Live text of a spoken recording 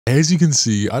As you can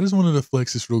see, I just wanted to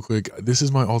flex this real quick. This is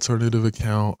my alternative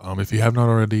account. If you have not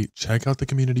already, check out the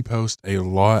community post. A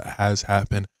lot has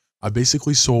happened. I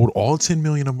basically sold all 10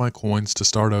 million of my coins to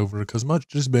start over because much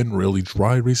just been really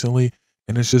dry recently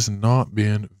and it's just not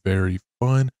been very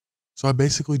fun. So I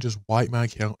basically just wiped my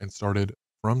account and started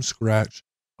from scratch.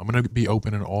 I'm gonna be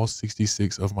opening all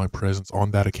 66 of my presents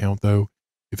on that account though.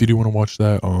 If you do want to watch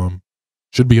that,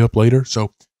 should be up later.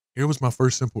 So here was my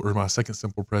first simple or my second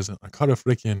simple present. I caught a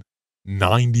freaking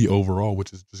 90 overall,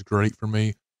 which is just great for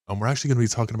me. We're actually going to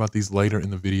be talking about these later in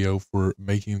the video for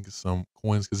making some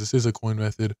coins because this is a coin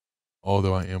method,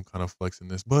 although I am kind of flexing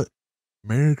this. But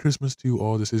Merry Christmas to you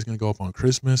all. This is going to go up on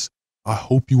Christmas. I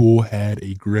hope you all had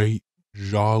a great,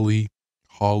 jolly,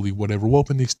 holly, whatever. We'll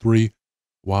open these three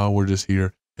while we're just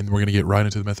here, and we're going to get right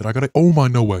into the method. I got it. Oh my,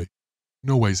 no way.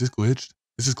 No way. Is this glitched?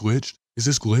 Is this glitched? Is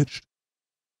this glitched?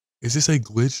 Is this a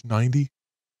glitch 90?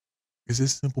 Is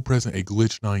this simple present a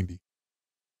glitch 90?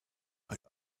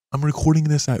 I'm recording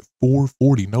this at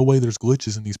 4:40. No way there's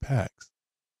glitches in these packs.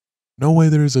 No way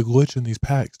there is a glitch in these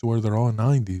packs to where they're all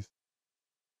 90s.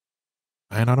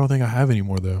 And I don't think I have any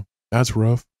more though. That's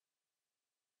rough.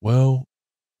 Well.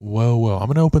 I'm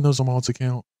going to open those on my alt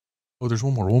account. Oh, there's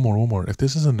one more. If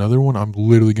this is another one, I'm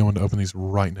literally going to open these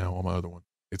right now on my other one.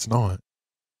 It's not.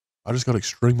 I just got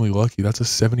extremely lucky. That's a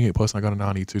 78 plus and I got a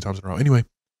 92 times in a row. Anyway,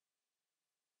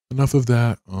 enough of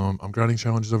that. I'm grinding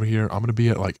challenges over here. I'm going to be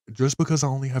at like, just because I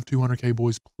only have 200K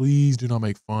boys, please do not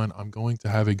make fun. I'm going to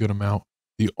have a good amount.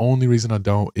 The only reason I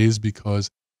don't is because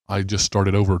I just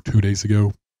started over 2 days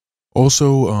ago.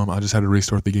 Also, I just had to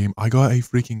restart the game. I got a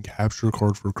freaking capture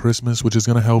card for Christmas, which is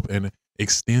going to help and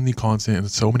extend the content in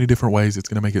so many different ways. It's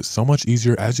going to make it so much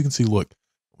easier. As you can see, look,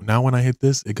 now when I hit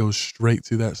this, it goes straight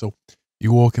to that. So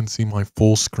you all can see my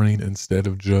full screen instead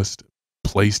of just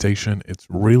PlayStation. It's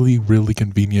really, really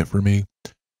convenient for me.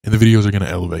 And the videos are going to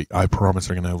elevate. I promise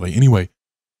they're going to elevate. Anyway,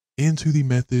 into the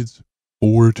methods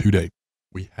for today.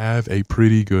 We have a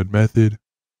pretty good method.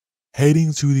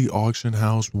 Heading to the auction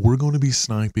house, we're going to be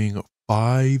sniping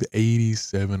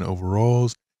 587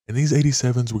 overalls. And these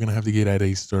 87s we're going to have to get at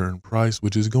a certain price,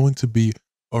 which is going to be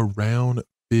around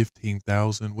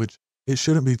 15,000, which it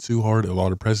shouldn't be too hard. A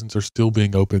lot of presents are still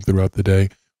being opened throughout the day.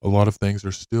 A lot of things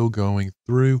are still going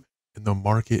through and the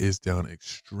market is down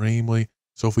extremely.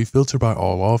 So if we filter by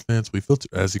all offense, we filter,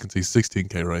 as you can see,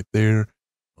 16K right there.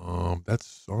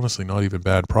 That's honestly not even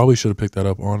bad. Probably should have picked that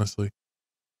up, honestly.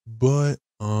 But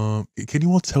can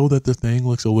you all tell that the thing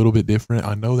looks a little bit different?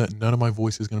 I know that none of my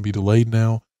voice is going to be delayed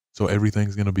now, so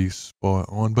everything's going to be spot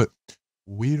on. But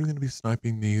we're going to be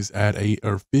sniping these at 8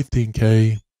 or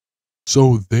 15K.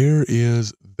 So there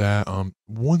is that.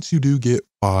 Once you do get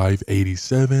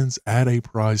 587s at a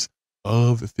price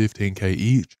of 15K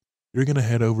each, you're going to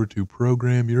head over to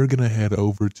program. You're going to head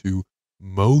over to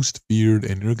most feared,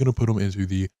 and you're going to put them into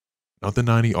the not the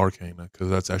 90 Arcana, because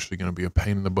that's actually going to be a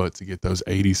pain in the butt to get those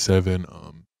 87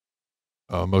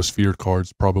 most feared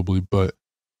cards probably, but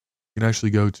you can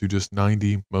actually go to just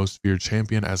 90 most feared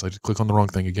champion. As I just click on the wrong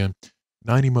thing again,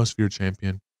 90 most feared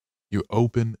champion. You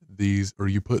open these, or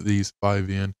you put these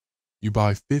 5 in. You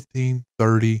buy 15,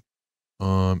 30,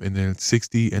 and then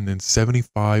 60, and then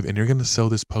 75, and you're going to sell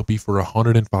this puppy for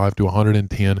 105 to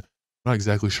 110. I'm not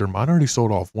exactly sure. Mine already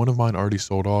sold off. One of mine already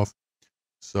sold off.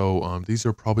 So these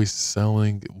are probably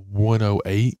selling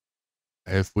 108.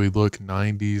 If we look,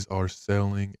 90s are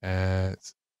selling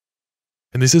at,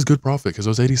 and this is good profit because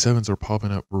those 87s are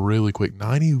popping up really quick.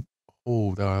 90,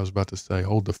 oh, that I was about to say,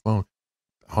 hold the phone.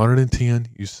 110,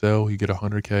 you sell, you get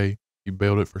 100K, you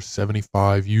build it for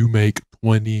 75, you make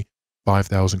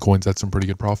 25,000 coins. That's some pretty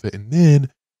good profit. And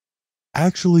then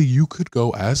actually you could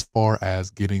go as far as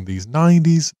getting these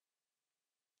 90s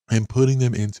and putting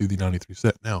them into the 93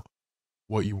 set. Now,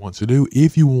 what you want to do,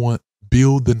 if you want,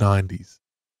 build the 90s.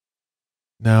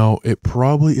 Now, it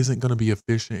probably isn't going to be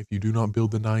efficient if you do not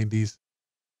build the 90s.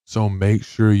 So make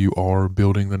sure you are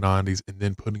building the 90s and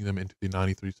then putting them into the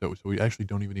 93 set. So we actually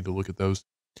don't even need to look at those.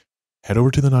 Head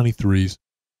over to the 93s,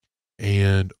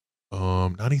 and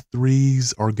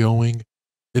 93s are going,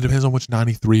 it depends on which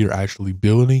 93 you're actually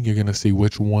building. You're going to see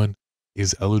which one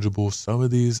is eligible. Some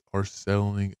of these are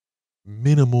selling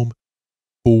minimum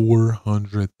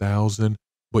 400,000,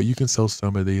 but you can sell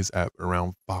some of these at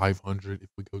around 500. If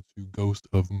we go to Ghost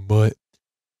of MUT,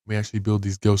 we actually build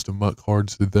these Ghost of MUT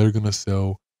cards that they're going to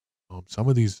sell. Some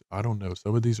of these, I don't know,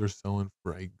 some of these are selling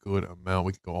for a good amount.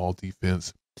 We can go all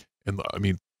defense. And I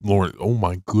mean, Lauren, oh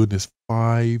my goodness,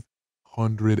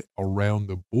 500 around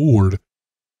the board.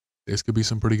 This could be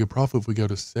some pretty good profit if we go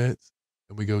to sets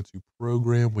and we go to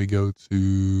program. We go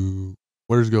to,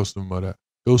 where's Ghost of MUT at?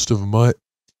 Ghost of MUT.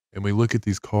 And we look at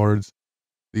these cards.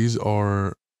 These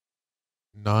are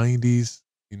 90s.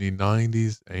 You need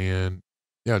 90s and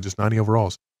yeah, just 90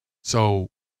 overalls. So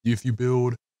if you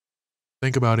build,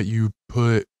 think about it, you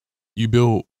got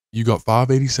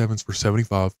 587s for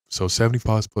 75. So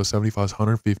 75 plus 75 is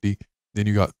 150. Then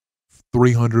you got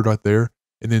 300 right there.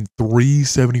 And then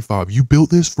 375. You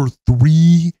built this for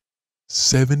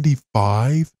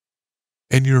 375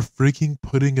 and you're freaking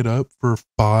putting it up for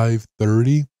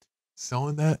 530.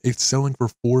 Selling that, it's selling for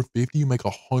 450. You make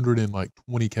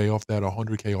 120K off that,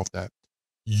 100K off that.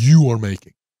 You are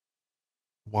making.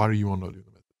 Why do you want to do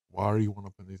the method? Why are you want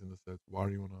to put these in the sets? Why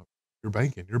do you want to? You're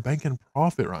banking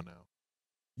profit right now.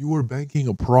 You are banking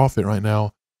a profit right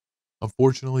now.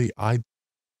 Unfortunately, I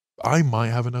might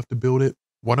have enough to build it.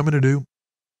 What I'm gonna do,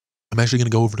 I'm actually gonna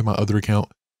go over to my other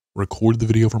account, record the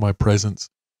video for my presents,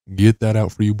 get that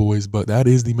out for you boys. But that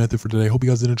is the method for today. Hope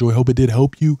you guys did enjoy. Hope it did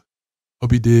help you.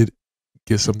 Hope you did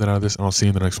get something out of this, and I'll see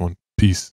you in the next one. Peace.